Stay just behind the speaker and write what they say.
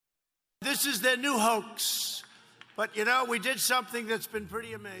This is their new hoax. But, we did something that's been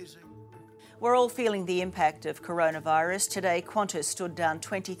pretty amazing. We're all feeling the impact of coronavirus. Today, Qantas stood down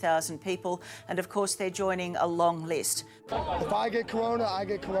 20,000 people, and of course, they're joining a long list. If I get corona, I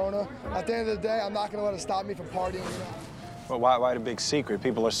get corona. At the end of the day, I'm not going to let it stop me from partying. Well, why the big secret?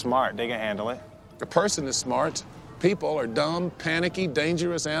 People are smart. They can handle it. A person is smart. People are dumb, panicky,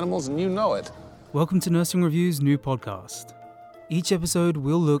 dangerous animals, and you know it. Welcome to Nursing Review's new podcast. Each episode,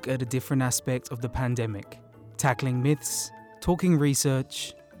 we'll look at a different aspect of the pandemic, tackling myths, talking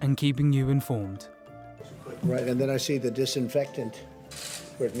research, and keeping you informed. Right, and then I see the disinfectant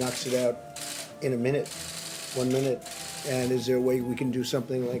where it knocks it out in 1 minute. And is there a way we can do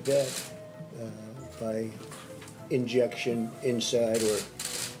something like that by injection inside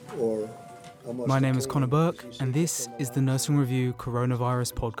or almost... My name is Conor Burke, and this is the Nursing Review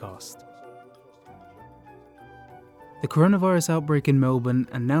Coronavirus Podcast. The coronavirus outbreak in Melbourne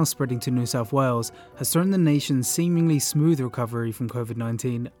and now spreading to New South Wales has thrown the nation's seemingly smooth recovery from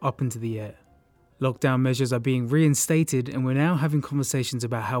COVID-19 up into the air. Lockdown measures are being reinstated, and we're now having conversations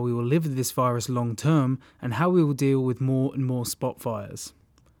about how we will live with this virus long term and how we will deal with more and more spot fires.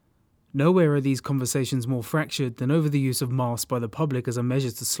 Nowhere are these conversations more fractured than over the use of masks by the public as a measure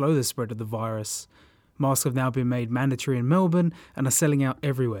to slow the spread of the virus. Masks have now been made mandatory in Melbourne and are selling out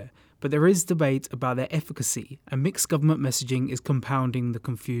everywhere. But there is debate about their efficacy, and mixed government messaging is compounding the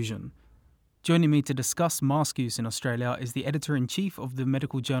confusion. Joining me to discuss mask use in Australia is the Editor-in-Chief of the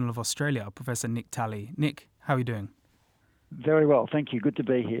Medical Journal of Australia, Professor Nick Talley. Nick, how are you doing? Very well, thank you. Good to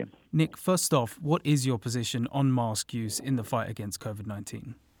be here. Nick, first off, what is your position on mask use in the fight against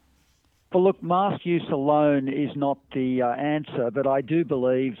COVID-19? Well, look, mask use alone is not the answer, but I do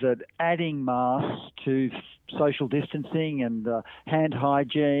believe that adding masks to social distancing and hand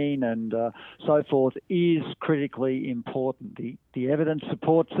hygiene and so forth is critically important. The evidence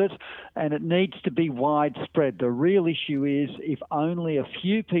supports it, and it needs to be widespread. The real issue is if only a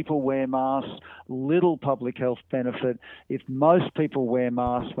few people wear masks, little public health benefit. If most people wear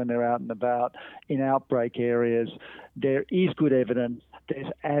masks when they're out and about in outbreak areas, there is good evidence.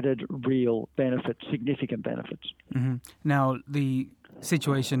 There's added real benefits, significant benefits. Mm-hmm. Now, the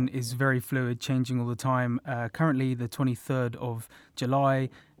situation is very fluid, changing all the time. Currently, the 23rd of July,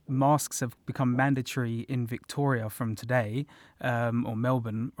 masks have become mandatory in Victoria from today, or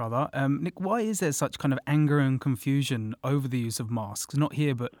Melbourne, rather. Nick, why is there such kind of anger and confusion over the use of masks, not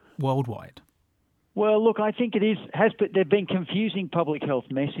here but worldwide? Well, look, I think there've been confusing public health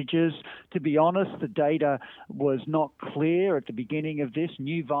messages. To be honest, the data was not clear at the beginning of this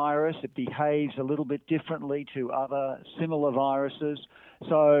new virus. It behaves a little bit differently to other similar viruses.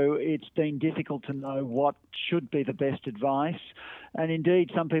 So it's been difficult to know what should be the best advice. And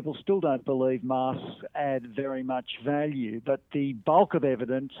indeed, some people still don't believe masks add very much value. But the bulk of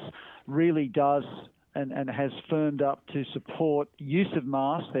evidence really does and has firmed up to support use of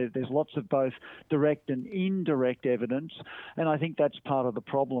masks. There's lots of both direct and indirect evidence, and I think that's part of the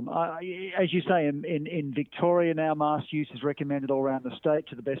problem. As you say, in Victoria now, mask use is recommended all around the state,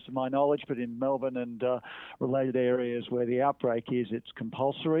 to the best of my knowledge, but in Melbourne and related areas where the outbreak is, it's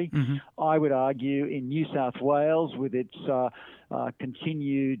compulsory. Mm-hmm. I would argue in New South Wales, with its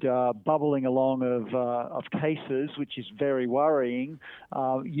continued bubbling along of cases, which is very worrying,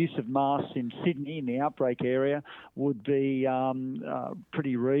 use of masks in Sydney, in the outbreak area, would be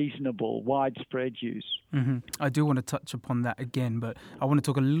pretty reasonable, widespread use. Mm-hmm. I do want to touch upon that again, but I want to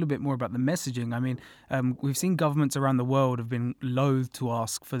talk a little bit more about the messaging. I mean, we've seen governments around the world have been loath to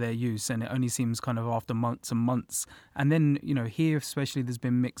ask for their use, and it only seems kind of after months and months. And then, here especially, there's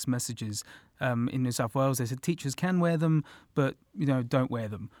been mixed messages. In New South Wales, they said teachers can wear them, but don't wear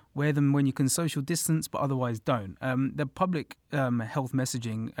them. Wear them when you can social distance, but otherwise don't. The public health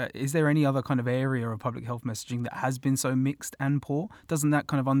messaging, is there any other kind of area of public health messaging that has been so mixed and poor? Doesn't that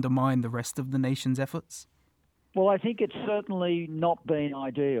kind of undermine the rest of the nation's efforts? Well, I think it's certainly not been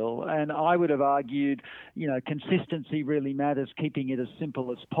ideal, and I would have argued, consistency really matters. Keeping it as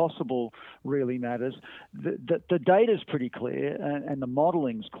simple as possible really matters. The data's pretty clear, and the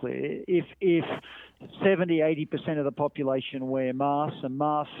modeling's clear. If 70-80% of the population wear masks, and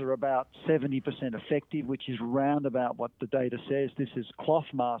masks are about 70% effective, which is round about what the data says. This is cloth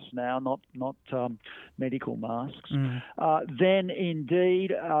masks now, not medical masks. Then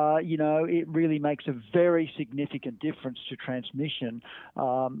indeed, it really makes a very significant difference to transmission,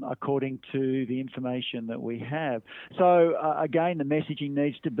 according to the information that we have. So again, the messaging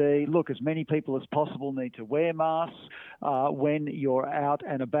needs to be: look, as many people as possible need to wear masks. when you're out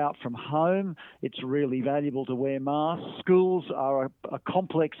and about from home, it's really valuable to wear masks. Schools are a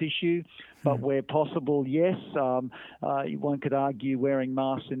complex issue, but where possible, yes. One could argue wearing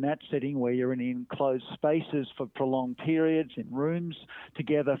masks in that setting where you're in enclosed spaces for prolonged periods, in rooms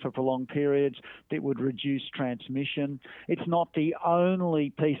together for prolonged periods, that would reduce transmission. It's not the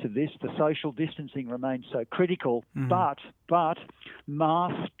only piece of this. The social distancing remains so critical, but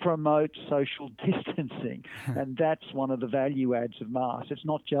masks promote social distancing, and that's one of the value adds of masks. It's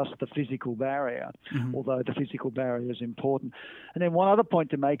not just the physical barrier, although the physical barrier is important. And then one other point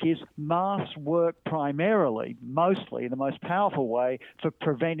to make is masks work primarily, mostly, the most powerful way for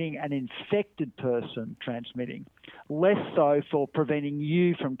preventing an infected person transmitting, less so for preventing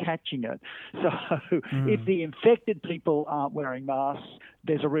you from catching it. So if the infected people aren't wearing masks,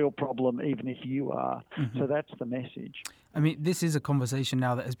 there's a real problem even if you are. So that's the message. I mean, this is a conversation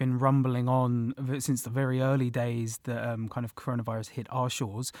now that has been rumbling on since the very early days that kind of coronavirus hit our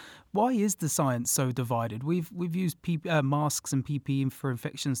shores. Why is the science so divided? We've used masks and PPE for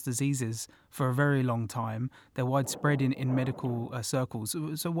infectious diseases for a very long time. They're widespread in medical circles.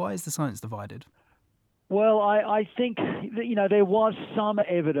 So why is the science divided? Well, I think that, there was some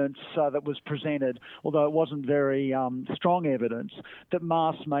evidence that was presented, although it wasn't very strong evidence, that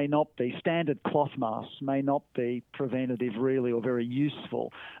masks may not be, standard cloth masks may not be preventative really or very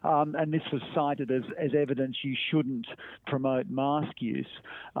useful. And this was cited as evidence you shouldn't promote mask use.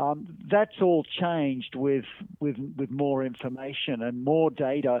 That's all changed with more information and more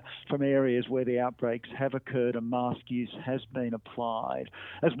data from areas where the outbreaks have occurred and mask use has been applied,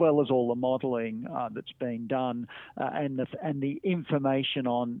 as well as all the modelling that's been done and the information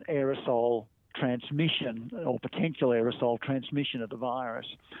on aerosol transmission or potential aerosol transmission of the virus.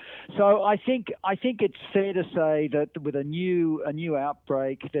 So I think it's fair to say that with a new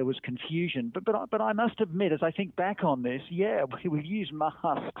outbreak there was confusion. But I must admit, as I think back on this, we've used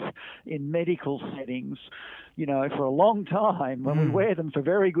masks in medical settings, for a long time when we wear them for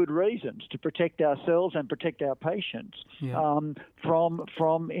very good reasons, to protect ourselves and protect our patients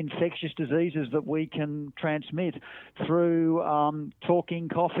from infectious diseases that we can transmit through talking,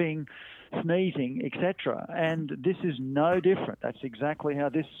 coughing, sneezing, etc. And this is no different. That's exactly how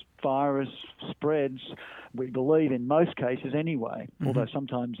this virus spreads, we believe, in most cases anyway, although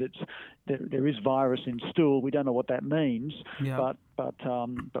sometimes there is virus in stool. We don't know what that means, but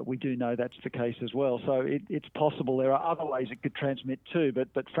we do know that's the case as well. So it's possible there are other ways it could transmit too, but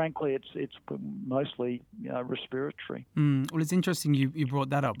frankly it's mostly respiratory. Well, it's interesting you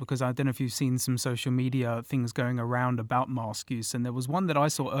brought that up, because I don't know if you've seen some social media things going around about mask use, and there was one that I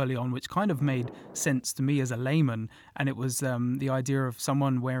saw early on which kind of made sense to me as a layman, and it was the idea of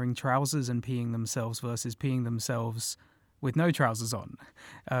someone wearing trousers and peeing themselves versus peeing themselves with no trousers on.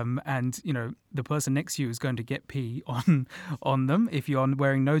 And, the person next to you is going to get pee on them if you're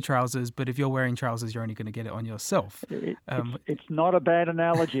wearing no trousers, but if you're wearing trousers, you're only going to get it on yourself. It's not a bad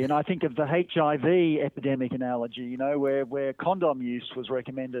analogy. And I think of the HIV epidemic analogy, where condom use was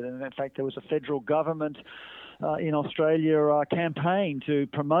recommended. And in fact, there was a federal government in Australia campaign to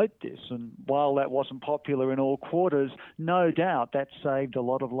promote this. And while that wasn't popular in all quarters, no doubt that saved a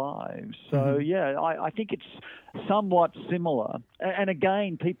lot of lives. So, I think it's somewhat similar. And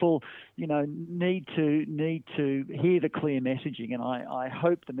again, people, need to hear the clear messaging. And I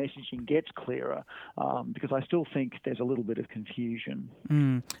hope the messaging gets clearer because I still think there's a little bit of confusion.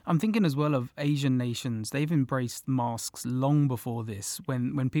 I'm thinking as well of Asian nations. They've embraced masks long before this.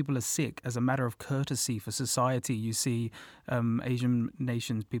 When people are sick, as a matter of courtesy for society, you see Asian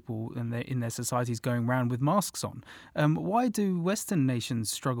nations, people in their societies going around with masks on. Why do Western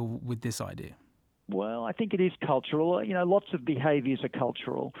nations struggle with this idea? Well, I think it is cultural. Lots of behaviours are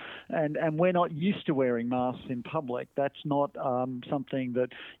cultural, and we're not used to wearing masks in public. That's not something that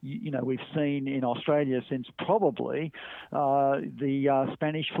we've seen in Australia since probably the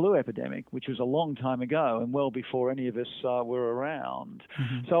Spanish flu epidemic, which was a long time ago and well before any of us were around.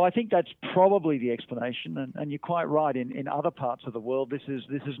 So I think that's probably the explanation. And you're quite right. In other parts of the world, this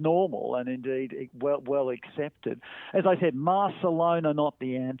is normal and indeed well accepted. As I said, masks alone are not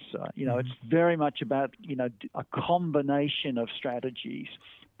the answer. It's very much about a combination of strategies,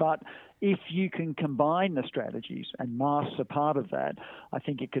 but if you can combine the strategies, and masks are part of that, I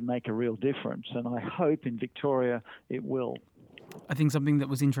think it can make a real difference, and I hope in Victoria it will. I think something that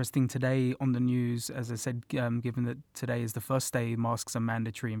was interesting today on the news, as I said, given that today is the first day masks are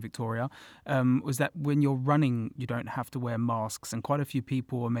mandatory in Victoria, was that when you're running, you don't have to wear masks. And quite a few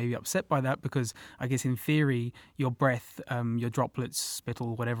people are maybe upset by that because I guess in theory, your breath, your droplets,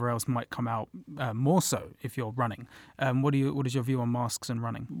 spittle, whatever else might come out more so if you're running. What is your view on masks and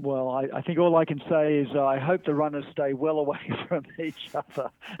running? Well, I think all I can say is I hope the runners stay well away from each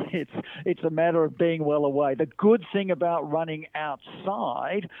other. It's a matter of being well away. The good thing about running outside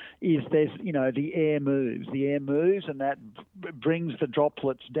is there's, the air moves. The air moves and that brings the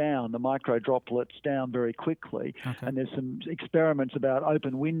droplets down, the micro droplets down very quickly. Okay. And there's some experiments about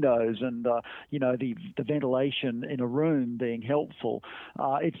open windows and, the ventilation in a room being helpful.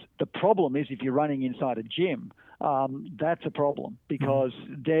 The problem is if you're running inside a gym, that's a problem because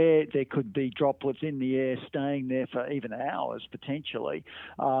there could be droplets in the air staying there for even hours potentially,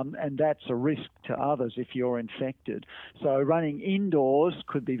 and that's a risk to others if you're infected. So running indoors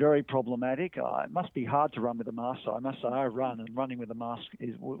could be very problematic. It must be hard to run with a mask. So I must say I run, and running with a mask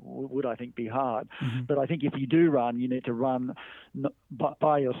would I think be hard. Mm-hmm. But I think if you do run, you need to run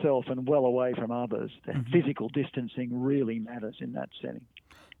by yourself and well away from others. Mm-hmm. Physical distancing really matters in that setting.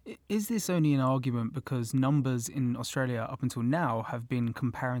 Is this only an argument because numbers in Australia up until now have been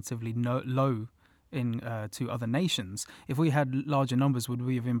comparatively low to other nations? If we had larger numbers, would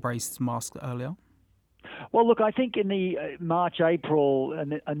we have embraced masks earlier? Well, look, I think in the March-April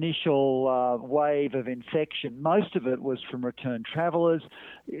initial wave of infection, most of it was from return travellers.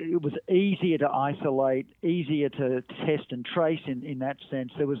 It was easier to isolate, easier to test and trace in that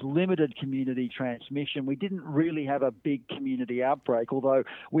sense. There was limited community transmission. We didn't really have a big community outbreak, although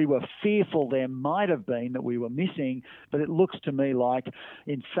we were fearful there might have been that we were missing. But it looks to me like,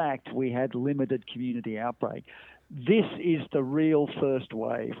 in fact, we had limited community outbreak. This is the real first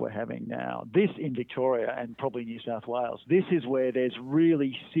wave we're having now. This in Victoria and probably New South Wales. This is where there's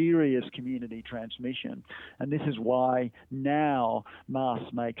really serious community transmission. And this is why now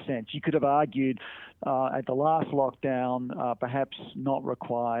masks make sense. You could have argued at the last lockdown, perhaps not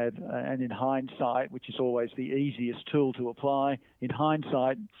required. And in hindsight, which is always the easiest tool to apply, in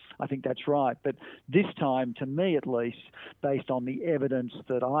hindsight, I think that's right. But this time, to me at least, based on the evidence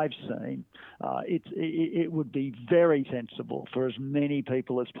that I've seen, it would be very sensible for as many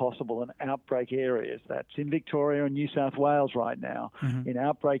people as possible in outbreak areas. That's in Victoria and New South Wales right now, in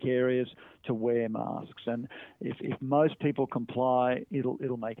outbreak areas to wear masks. And if most people comply,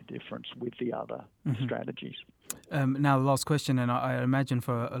 it'll make a difference with the other strategies. Now, the last question, and I imagine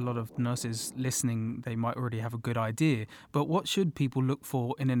for a lot of nurses listening, they might already have a good idea, but what should people look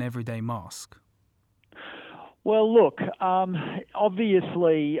for in an everyday mask? Well, look,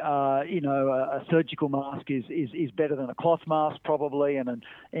 obviously, a surgical mask is better than a cloth mask probably, and an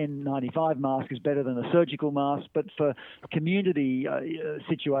N95 mask is better than a surgical mask. But for community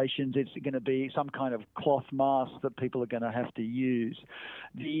situations, it's going to be some kind of cloth mask that people are going to have to use.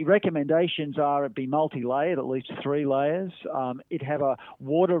 The recommendations are it be multi-layered, at least 3 layers. It have a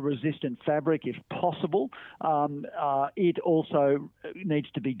water-resistant fabric if possible. It also needs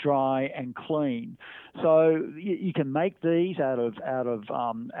to be dry and clean. So you can make these out of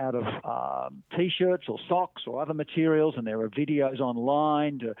t-shirts or socks or other materials, and there are videos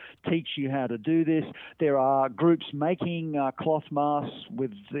online to teach you how to do this. There are groups making cloth masks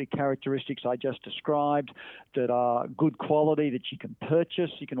with the characteristics I just described that are good quality that you can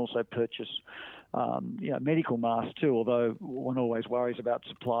purchase. You can also purchase medical masks too, although one always worries about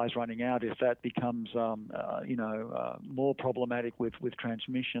supplies running out if that becomes, more problematic with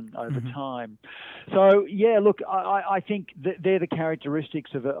transmission over time. So, yeah, look, I think that they're the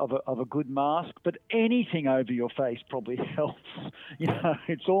characteristics of a good mask, but anything over your face probably helps.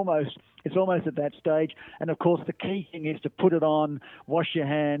 It's almost at that stage. And, of course, the key thing is to put it on, wash your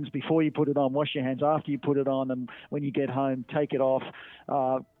hands before you put it on, wash your hands after you put it on, and when you get home, take it off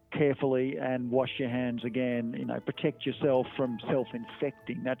carefully and wash your hands again. Protect yourself from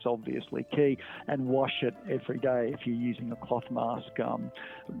self-infecting. That's obviously key. And wash it every day if you're using a cloth mask.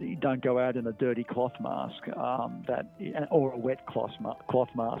 Don't go out in a dirty cloth mask or a wet cloth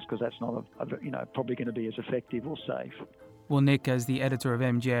mask, because that's not probably going to be as effective or safe. Well, Nick, as the editor of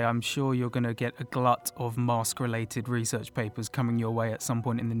MJA, I'm sure you're going to get a glut of mask-related research papers coming your way at some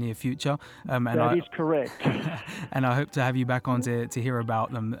point in the near future. That is correct. And I hope to have you back on to hear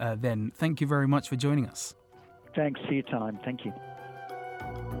about them then. Thank you very much for joining us. Thanks for your time. Thank you.